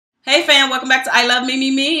Hey fam, welcome back to I Love Me,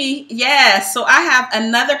 Me, Me. Yes, so I have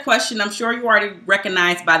another question. I'm sure you already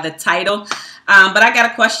recognized by the title, but I got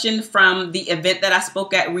a question from the event that I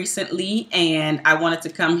spoke at recently, and I wanted to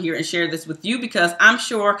come here and share this with you because I'm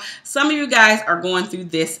sure some of you guys are going through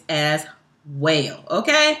this as well,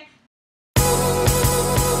 okay?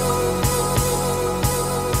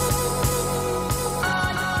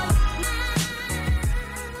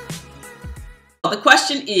 The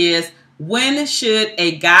question is, when should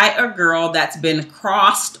a guy or girl that's been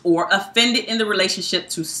crossed or offended in the relationship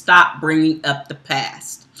to stop bringing up the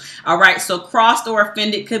past? All right, so crossed or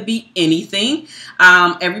offended could be anything.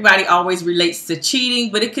 Everybody always relates to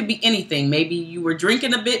cheating, but it could be anything. Maybe you were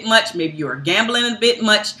drinking a bit much. Maybe you were gambling a bit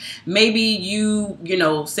much. Maybe you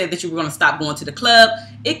said that you were going to stop going to the club.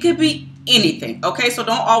 It could be anything, okay? So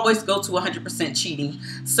don't always go to 100% cheating.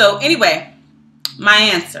 So anyway, my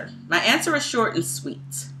answer is short and sweet.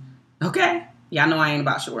 Okay? Y'all know I ain't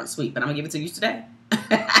about short and sweet, but I'm going to give it to you today.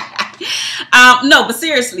 No, but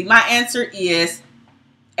seriously, my answer is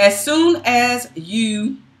as soon as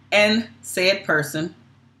you and said person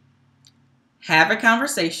have a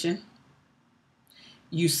conversation,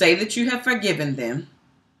 you say that you have forgiven them,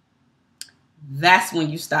 that's when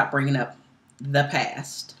you stop bringing up the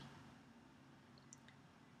past.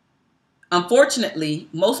 Unfortunately,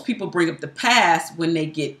 most people bring up the past when they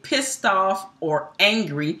get pissed off or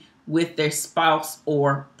angry with their spouse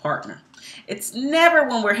or partner. It's never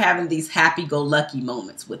when we're having these happy-go-lucky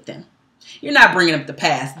moments with them. You're not bringing up the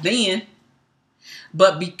past then.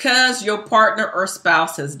 But because your partner or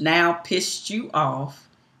spouse has now pissed you off,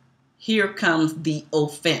 here comes the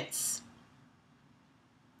offense.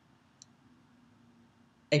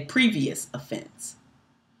 A previous offense.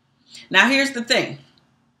 Now, here's the thing.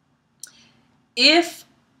 If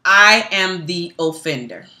I am the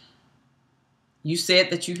offender, you said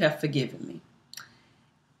that you have forgiven me,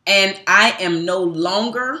 and I am no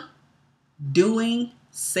longer doing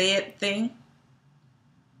said thing.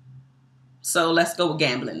 So let's go with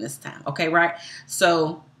gambling this time. Okay, right?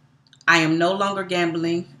 So I am no longer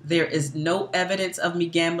gambling. There is no evidence of me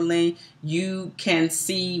gambling. You can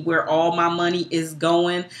see where all my money is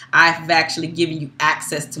going. I've actually given you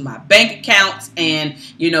access to my bank accounts and,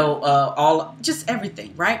 just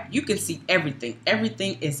everything, right? You can see everything.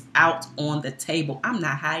 Everything is out on the table. I'm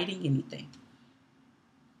not hiding anything.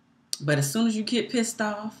 But as soon as you get pissed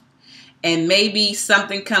off and maybe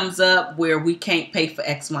something comes up where we can't pay for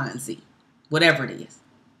X, Y, and Z, whatever it is,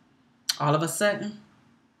 all of a sudden,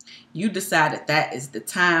 you decided that is the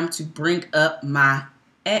time to bring up my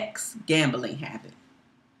ex gambling habit.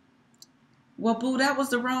 Well, boo, that was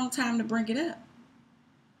the wrong time to bring it up.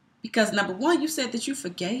 Because number one, you said that you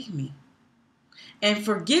forgave me. And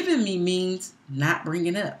forgiving me means not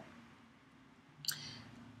bringing up.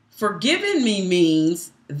 Forgiving me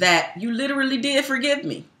means that you literally did forgive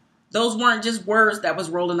me. Those weren't just words that was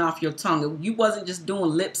rolling off your tongue. You wasn't just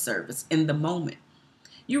doing lip service in the moment.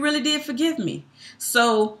 You really did forgive me.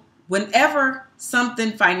 So whenever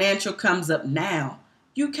something financial comes up now,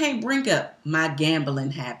 you can't bring up my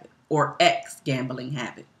gambling habit or ex-gambling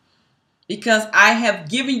habit because I have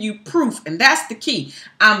given you proof, and that's the key.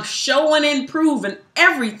 I'm showing and proving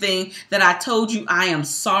everything that I told you I am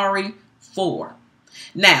sorry for.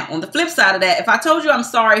 Now, on the flip side of that, if I told you I'm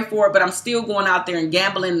sorry for it, but I'm still going out there and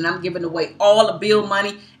gambling and I'm giving away all the bill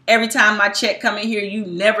money, every time my check come in here, you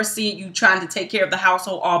never see it, you trying to take care of the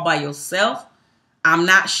household all by yourself, I'm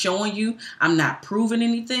not showing you, I'm not proving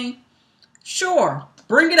anything, sure,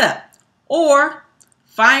 bring it up. Or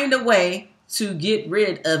find a way to get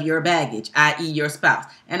rid of your baggage, i.e. your spouse.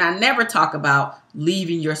 And I never talk about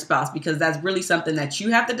leaving your spouse because that's really something that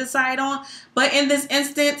you have to decide on. But in this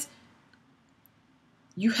instance,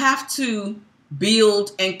 you have to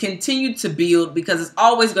build and continue to build because it's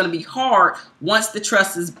always going to be hard once the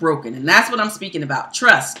trust is broken. And that's what I'm speaking about,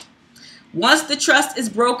 trust. Once the trust is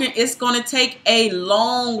broken, it's going to take a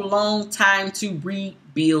long, long time to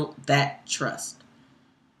rebuild that trust.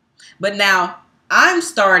 But now I'm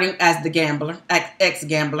starting as the gambler,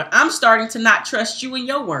 ex-gambler. I'm starting to not trust you and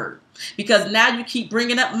your word because now you keep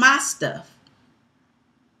bringing up my stuff.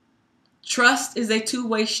 Trust is a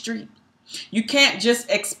two-way street. You can't just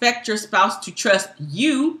expect your spouse to trust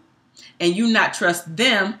you and you not trust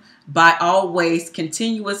them by always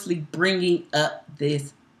continuously bringing up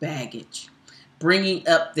this baggage, bringing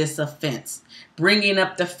up this offense, bringing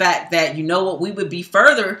up the fact that, you know what, we would be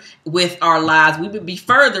further with our lives. We would be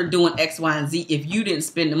further doing X, Y, and Z if you didn't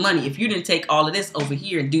spend the money, if you didn't take all of this over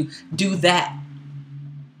here and do that.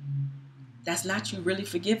 That's not you really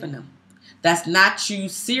forgiving them. That's not you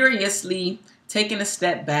seriously taking a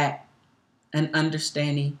step back and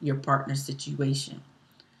understanding your partner's situation.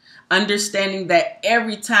 Understanding that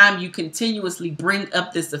every time you continuously bring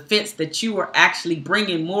up this offense, that you are actually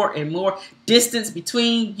bringing more and more distance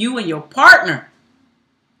between you and your partner.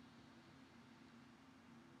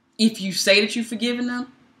 If you say that you've forgiven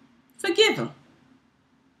them, forgive them.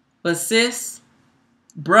 But sis,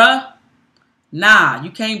 bruh, nah, you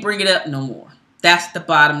can't bring it up no more. That's the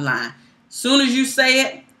bottom line. Soon as you say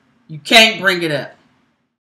it, you can't bring it up.